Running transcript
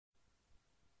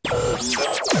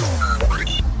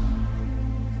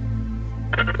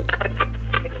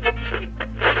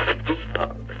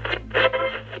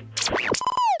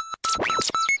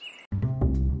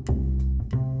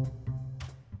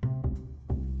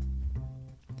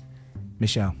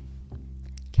Michelle.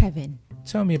 Kevin.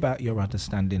 Tell me about your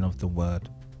understanding of the word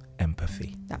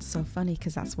empathy. That's so funny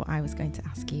because that's what I was going to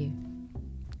ask you.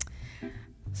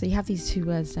 So you have these two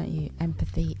words, don't you?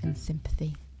 Empathy and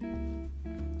sympathy.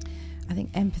 I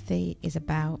think empathy is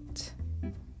about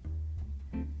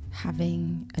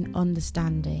having an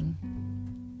understanding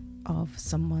of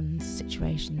someone's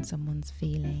situation, someone's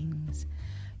feelings.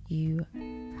 You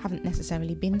haven't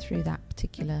necessarily been through that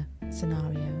particular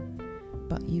scenario,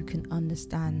 but you can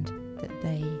understand that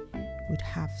they would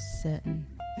have certain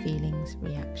feelings,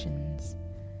 reactions.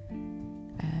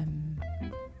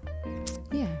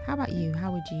 How about you?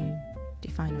 How would you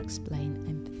define or explain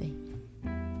empathy?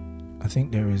 I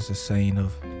think there is a saying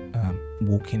of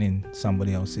walking in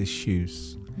somebody else's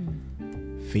shoes,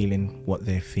 feeling what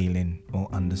they're feeling or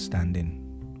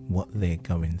understanding what they're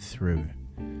going through.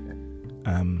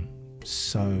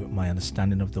 So my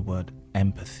understanding of the word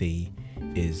empathy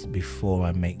is, before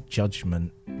I make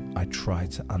judgment, I try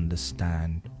to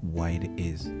understand why it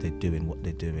is they're doing what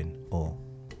they're doing or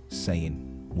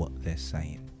saying what they're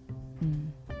saying.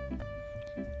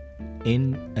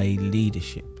 In a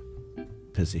leadership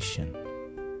position,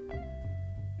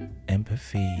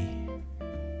 empathy,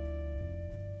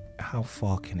 how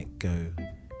far can it go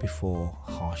before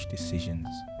harsh decisions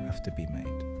have to be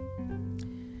made?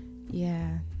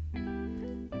 Yeah.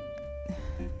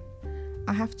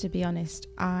 I have to be honest,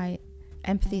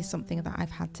 empathy is something that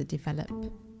I've had to develop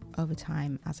over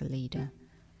time as a leader.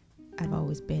 I've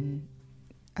always been,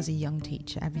 as a young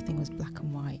teacher, everything was black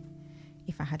and white.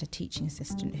 If I had a teaching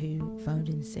assistant who phoned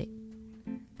in sick,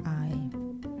 I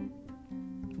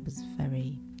was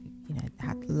very,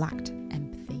 had lacked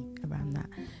empathy around that.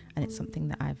 And it's something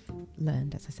that I've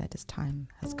learned, as I said, as time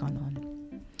has gone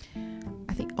on.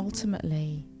 I think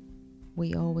ultimately,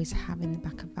 we always have in the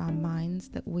back of our minds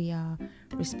that we are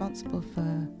responsible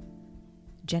for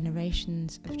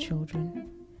generations of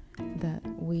children, that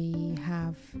we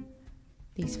have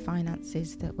these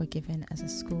finances that we're given as a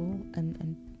school,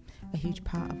 and a huge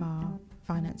part of our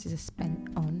finances are spent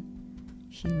on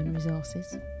human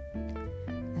resources.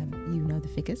 You know the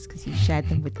figures because you shared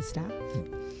them with the staff.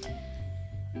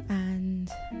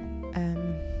 And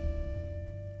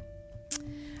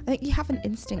I think you have an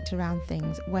instinct around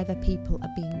things, whether people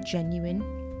are being genuine,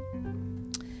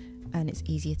 and it's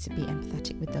easier to be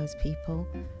empathetic with those people,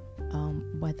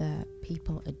 whether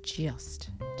people are just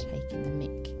taking the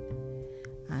mick.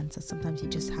 And so sometimes you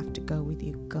just have to go with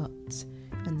your gut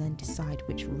and then decide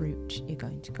which route you're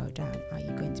going to go down. Are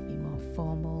you going to be more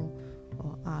formal,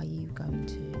 or are you going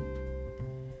to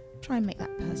try and make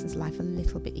that person's life a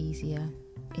little bit easier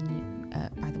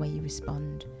by the way you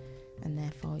respond, and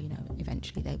therefore,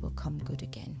 eventually they will come good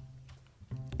again.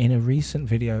 In a recent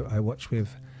video I watched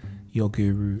with your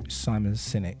guru, Simon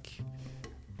Sinek,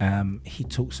 he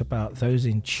talks about those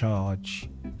in charge,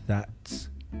 that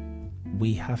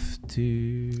we are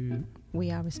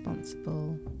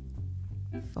responsible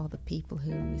for the people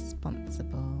who are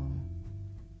responsible.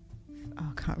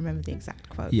 I can't remember the exact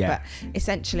quote, but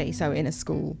essentially, so in a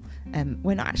school,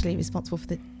 we're not actually responsible for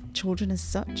the children as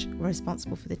such. We're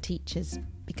responsible for the teachers,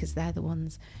 because they're the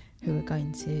ones who are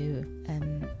going to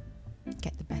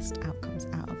get the best outcomes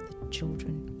out of the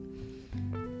children.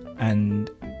 And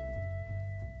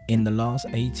in the last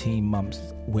 18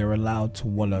 months, we're allowed to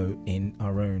wallow in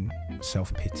our own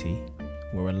self-pity.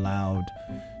 We're allowed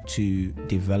to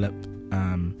develop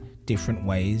different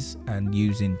ways and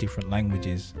using different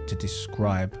languages to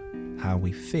describe how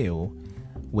we feel,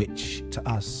 which to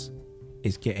us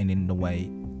is getting in the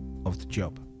way of the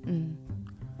job.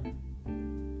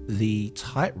 The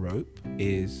tightrope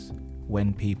is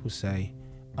when people say,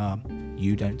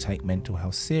 you don't take mental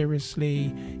health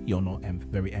seriously, you're not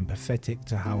very empathetic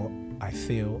to how I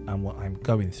feel and what I'm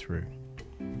going through.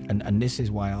 And this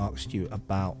is why I asked you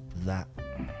about that,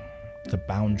 the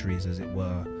boundaries, as it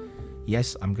were.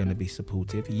 Yes, I'm going to be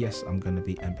supportive. Yes, I'm going to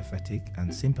be empathetic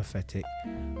and sympathetic,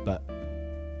 but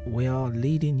we are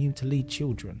leading you to lead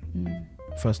children,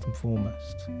 first and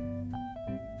foremost.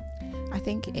 I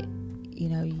think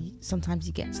sometimes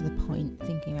you get to the point,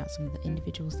 thinking about some of the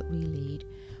individuals that we lead,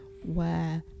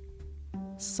 where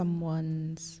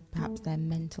someone's, perhaps their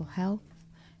mental health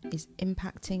is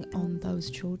impacting on those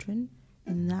children,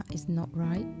 and that is not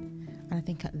right. And I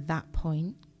think at that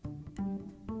point,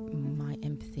 my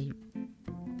empathy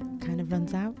kind of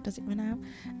runs out. Does it run out?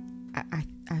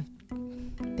 I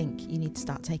think you need to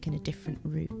start taking a different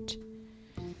route.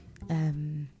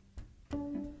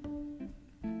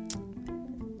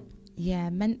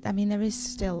 There is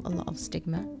still a lot of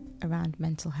stigma around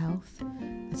mental health,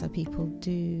 and so people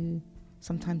do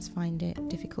sometimes find it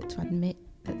difficult to admit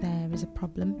that there is a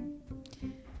problem.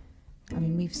 I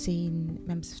mean, we've seen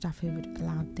members of staff who would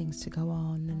allow things to go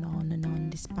on and on and on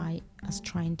despite us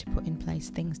trying to put in place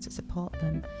things to support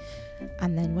them.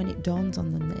 And then when it dawns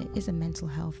on them that it is a mental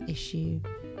health issue,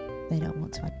 they don't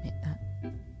want to admit that.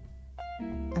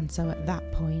 And so at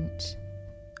that point,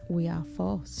 we are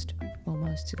forced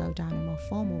almost to go down a more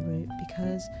formal route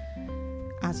because,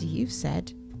 as you've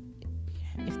said,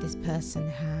 if this person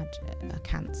had a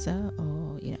cancer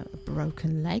or, a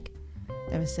broken leg,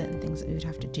 there are certain things that we would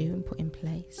have to do and put in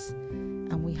place,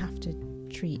 and we have to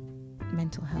treat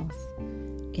mental health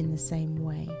in the same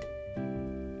way.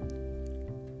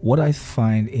 What I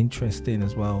find interesting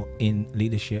as well in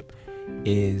leadership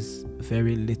is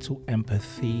very little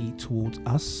empathy towards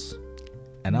us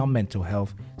and our mental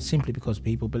health, simply because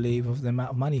people believe of the amount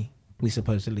of money we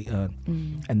supposedly earn.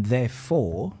 And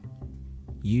therefore,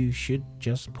 you should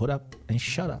just put up and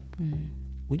shut up.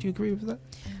 Would you agree with that?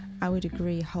 I would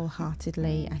agree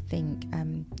wholeheartedly. I think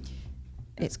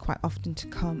it's quite often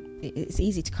it's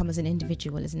easy to come as an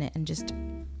individual, isn't it? And just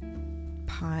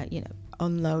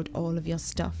unload all of your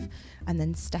stuff and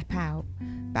then step out.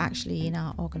 But actually in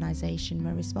our organisation,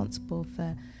 we're responsible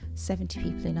for 70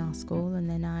 people in our school, and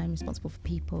then I'm responsible for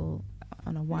people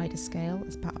on a wider scale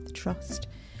as part of the trust.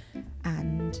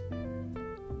 And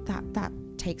that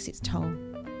takes its toll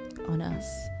on us.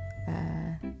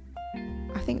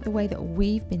 I think the way that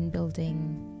we've been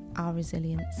building our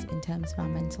resilience in terms of our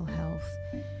mental health,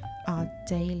 our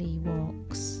daily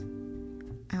walks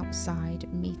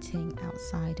outside, meeting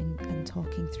outside and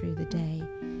talking through the day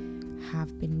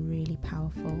have been really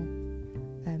powerful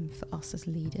for us as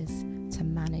leaders to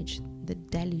manage the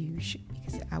deluge,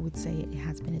 because I would say it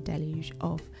has been a deluge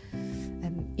of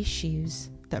issues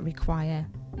that require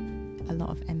a lot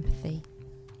of empathy.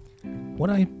 What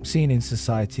I've seen in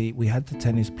society, we had the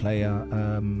tennis player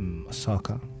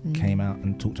Osaka came out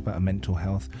and talked about mental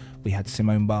health. We had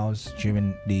Simone Biles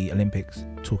during the Olympics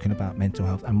talking about mental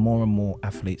health, and more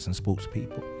athletes and sports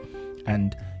people.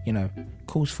 And, of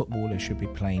course, footballers should be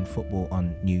playing football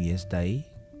on New Year's Day.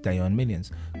 They earn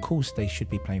millions. Of course, they should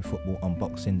be playing football on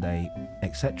Boxing Day,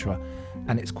 etc.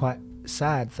 And it's quite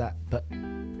sad but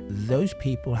those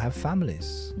people have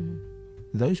families.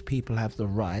 Those people have the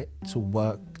right to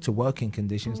work in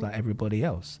conditions like everybody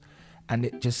else. And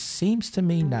it just seems to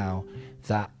me now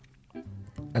that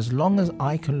as long as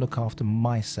I can look after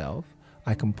myself,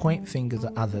 I can point fingers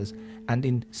at others, and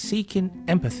in seeking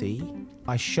empathy,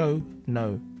 I show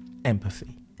no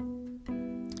empathy.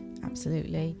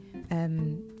 Absolutely.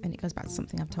 And it goes back to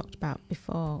something I've talked about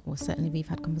before, or certainly we've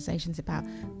had conversations about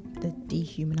the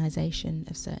dehumanization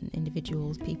of certain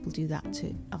individuals. People do that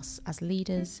to us as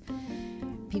leaders.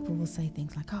 People will say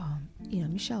things like,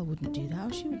 Michelle wouldn't do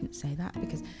that, or she wouldn't say that,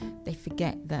 because they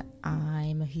forget that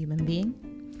I'm a human being.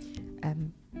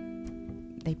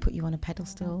 They put you on a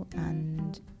pedestal,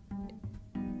 and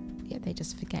they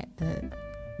just forget that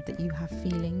you have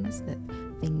feelings, that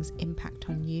things impact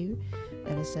on you.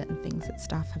 There are certain things that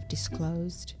staff have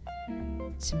disclosed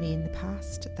to me in the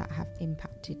past that have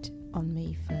impacted on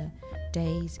me for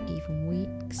days, even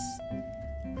weeks.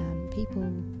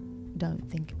 People don't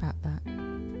think about that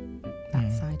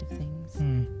side of things.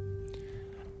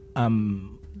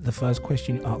 The first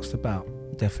question you asked about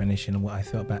definition and what I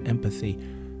felt about empathy,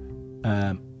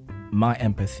 my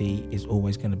empathy is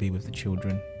always going to be with the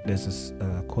children. There's this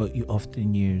quote you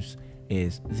often use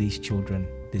is, these children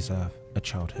deserve a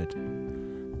childhood.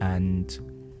 And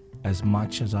as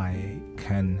much as I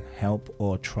can help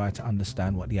or try to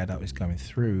understand what the adult is going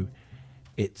through,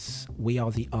 we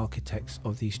are the architects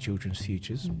of these children's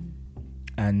futures.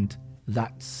 And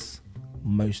that's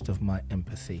most of my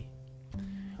empathy.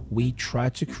 We try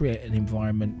to create an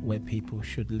environment where people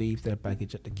should leave their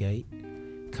baggage at the gate,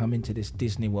 come into this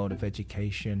Disney world of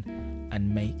education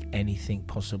and make anything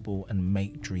possible and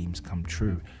make dreams come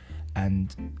true.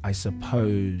 And I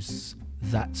suppose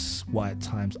that's why at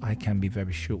times I can be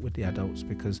very short with the adults,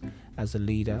 because as a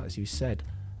leader, as you said,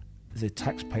 the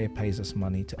taxpayer pays us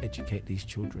money to educate these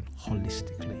children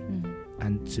holistically.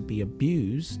 And to be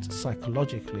abused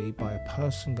psychologically by a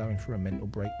person going through a mental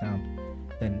breakdown,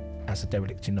 then that's a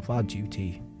dereliction of our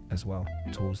duty as well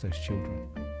towards those children.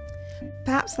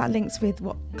 Perhaps that links with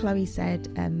what Chloe said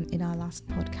in our last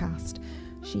podcast.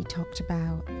 She talked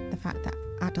about the fact that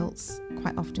adults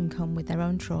quite often come with their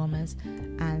own traumas,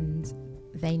 and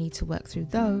they need to work through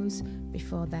those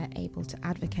before they're able to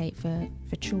advocate for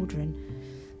children.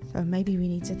 So maybe we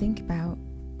need to think about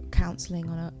counselling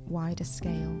on a wider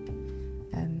scale.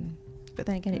 But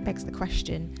then again, it begs the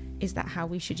question, is that how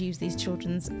we should use these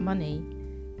children's money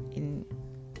in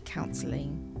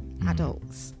counselling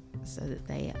adults so that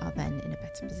they are then in a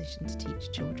better position to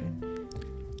teach children?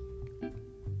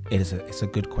 It's a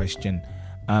good question.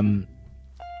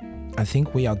 I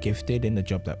think we are gifted in the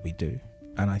job that we do.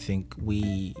 And I think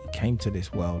we came to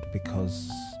this world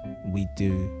because we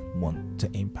do want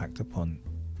to impact upon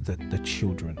the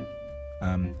children.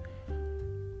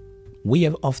 We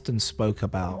have often spoke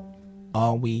about,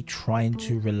 are we trying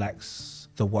to relax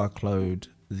the workload,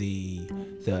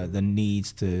 the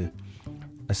needs to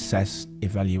assess,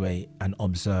 evaluate and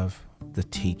observe the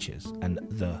teachers, and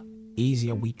the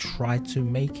easier we try to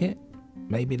make it,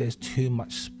 maybe there's too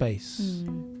much space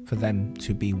for them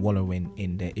to be wallowing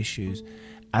in their issues,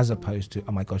 as opposed to,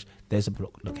 oh my gosh, there's a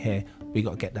block, look here, we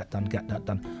got to get that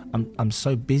done. I'm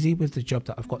so busy with the job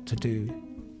that I've got to do,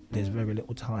 there's very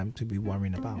little time to be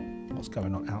worrying about what's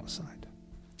going on outside.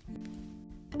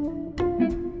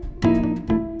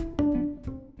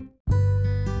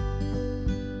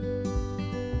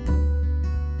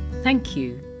 Thank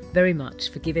you very much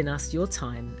for giving us your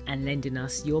time and lending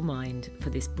us your mind for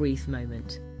this brief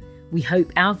moment. We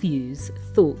hope our views,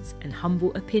 thoughts and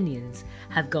humble opinions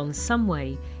have gone some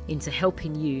way into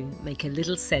helping you make a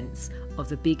little sense of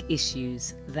the big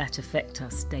issues that affect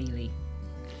us daily.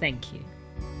 Thank you.